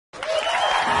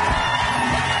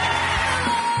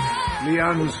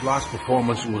Leanne's last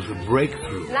performance was a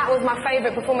breakthrough. That was my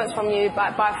favourite performance from you,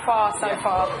 by far, so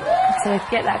far. So to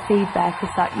get that feedback,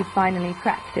 it's like you finally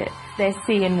cracked it. They're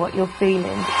seeing what you're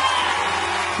feeling.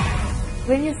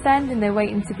 When you're standing there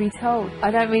waiting to be told,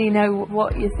 I don't really know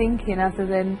what you're thinking other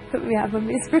than put me out of my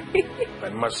misery. I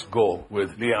must go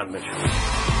with Leanne Mitchell.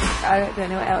 I don't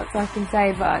know what else I can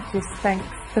say, but just thanks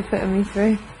for putting me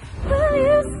through. Will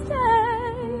you stay,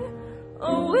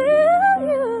 or will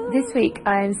you? This week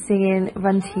I am singing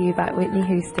Run to You by Whitney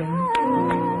Houston.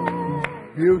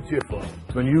 Beautiful.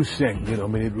 When you sing, you know, I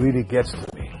mean, it really gets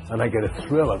to me, and I get a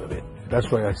thrill out of it. That's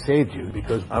why I saved you,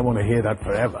 because I want to hear that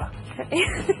forever.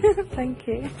 Thank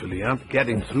you. To Leanne,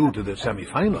 getting through to the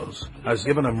semi-finals has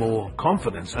given her more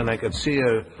confidence, and I could see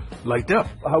her light up.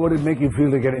 How would it make you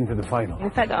feel to get into the final? The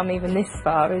fact that I'm even this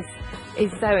far is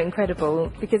so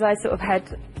incredible, because I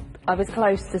was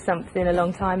close to something a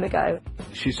long time ago.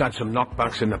 She's had some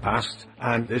knockbacks in the past,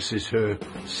 and this is her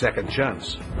second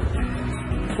chance.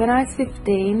 When I was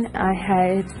 15, I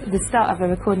had the start of a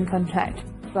recording contract,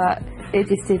 but it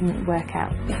just didn't work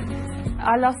out.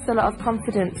 I lost a lot of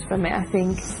confidence from it, I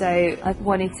think, so I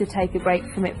wanted to take a break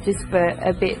from it just for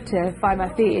a bit to find my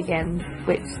feet again,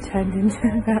 which turned into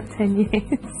about 10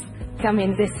 years.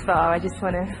 Coming this far, I just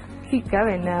want to keep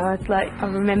going now. I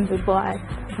remembered why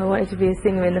I wanted to be a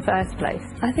singer in the first place.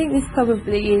 I think this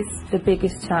probably is the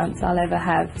biggest chance I'll ever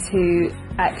have to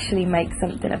actually make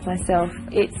something of myself.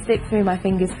 It slipped through my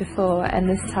fingers before, and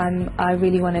this time I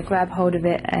really want to grab hold of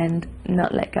it and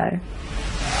not let go.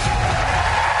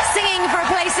 Singing for a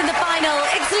place in the final,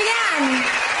 it's Leanne.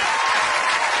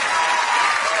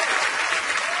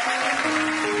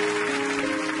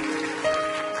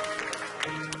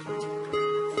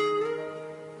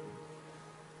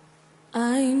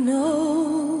 I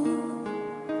know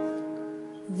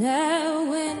that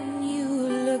when you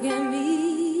look at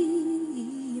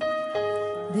me,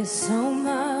 there's so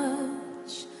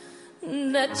much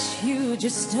that you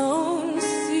just don't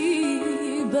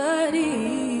see. But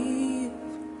if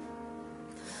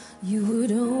you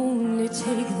would only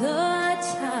take the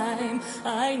time,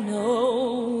 I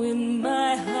know in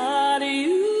my heart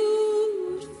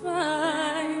you'd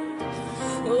find,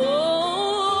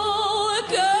 oh, a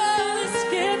girl is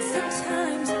scared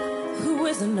sometimes who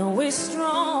isn't always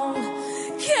strong.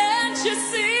 Can't you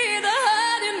see the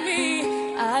hurt in me?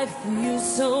 I feel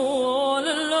so all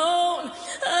alone.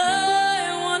 I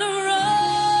wanna run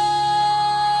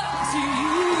to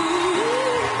you,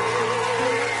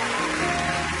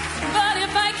 but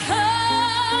if I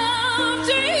come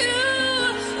to you,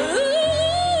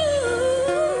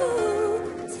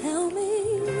 tell me,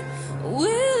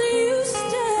 will you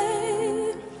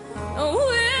stay, or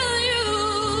will you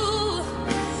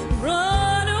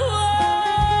run away?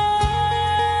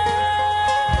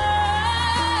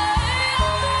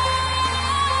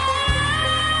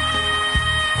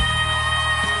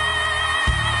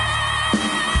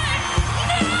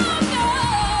 No,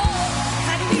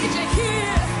 I need you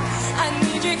here. I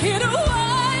need you here to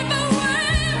wipe away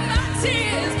my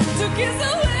tears, to kiss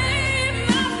away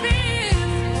my fears.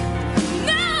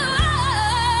 Now,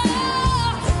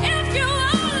 if you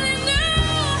only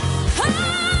knew how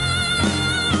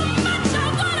much I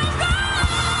wanna run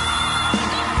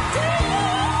to you.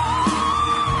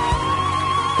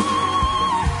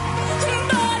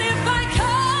 But if I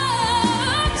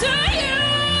come to you,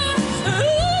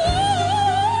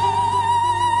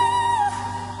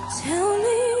 tell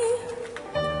me,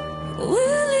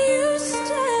 will you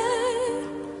stay,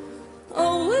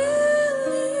 or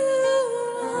will you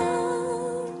run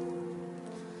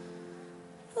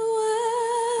away?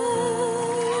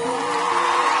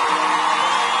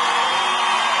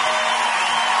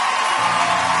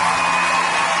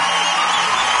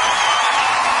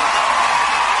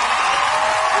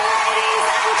 Ladies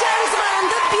and gentlemen,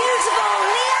 the beautiful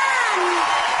Leanne.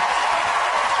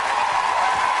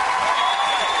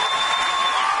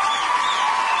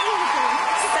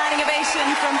 Standing ovation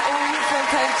from all four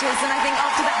coaches, and I think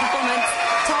after that performance,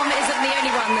 Tom isn't the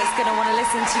only one that's going to want to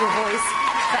listen to your voice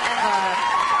forever.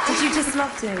 Did you just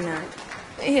love doing that?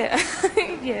 Yeah,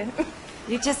 yeah.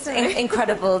 You're just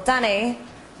incredible. Danny,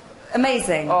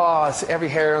 amazing. Oh, it's every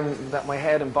hair on that my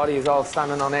head and body is all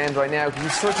standing on end right now. You're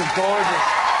such a gorgeous.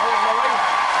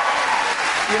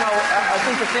 You know, I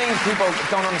think the thing people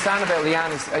don't understand about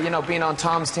Leanne is, you know, being on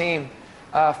Tom's team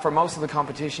for most of the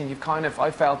competition, you've kind of,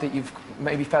 I felt that you've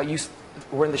maybe felt you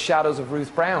were in the shadows of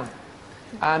Ruth Brown.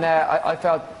 And I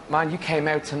felt, man, you came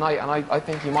out tonight, and I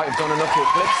think you might have done enough to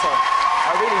eclipse her.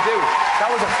 I really do.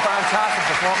 That was a fantastic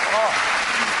performance. Oh,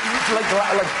 it's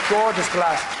like gorgeous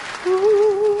glass.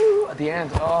 Ooh, at the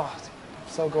end. Oh,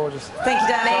 so gorgeous. Thank you,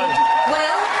 Danny. Sorry.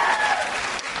 Will?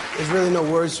 There's really no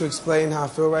words to explain how I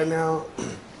feel right now.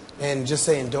 And just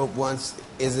saying dope once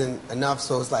isn't enough,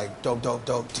 so it's like dope, dope,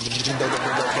 dope.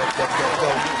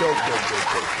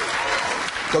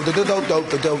 Dope, dope, dope, dope,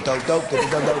 dope, dope, dope, dope, dope, dope, dope,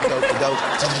 dope, dope, dope,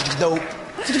 dope, dope.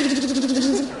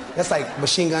 That's like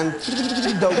machine gun. Dope, dope,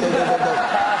 dope, dope, dope.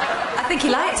 I think he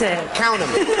liked it. Count them.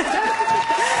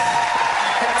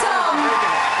 Tom,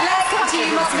 let's come to you.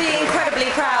 You must be incredibly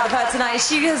proud of her tonight.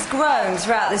 She has grown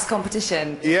throughout this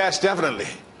competition. Yes, definitely.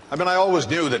 I mean, I always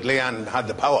knew that Leanne had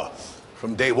the power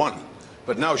from day one,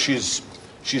 but now she's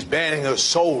bearing her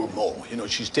soul more. You know,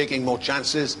 she's taking more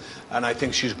chances, and I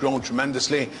think she's grown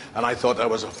tremendously, and I thought that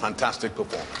was a fantastic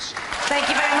performance. Thank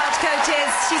you very much,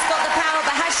 coaches. She's got the power,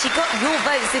 but has she got your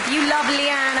votes? If you love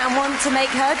Leanne and want to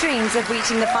make her dreams of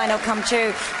reaching the final come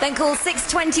true, then call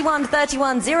 621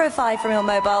 3105 from your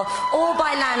mobile, or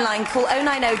by landline, call 090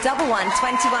 11 21 31 05.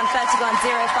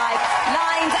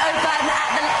 Lines open at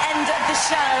the end of the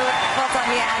show. Well done,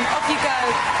 Leanne. Off you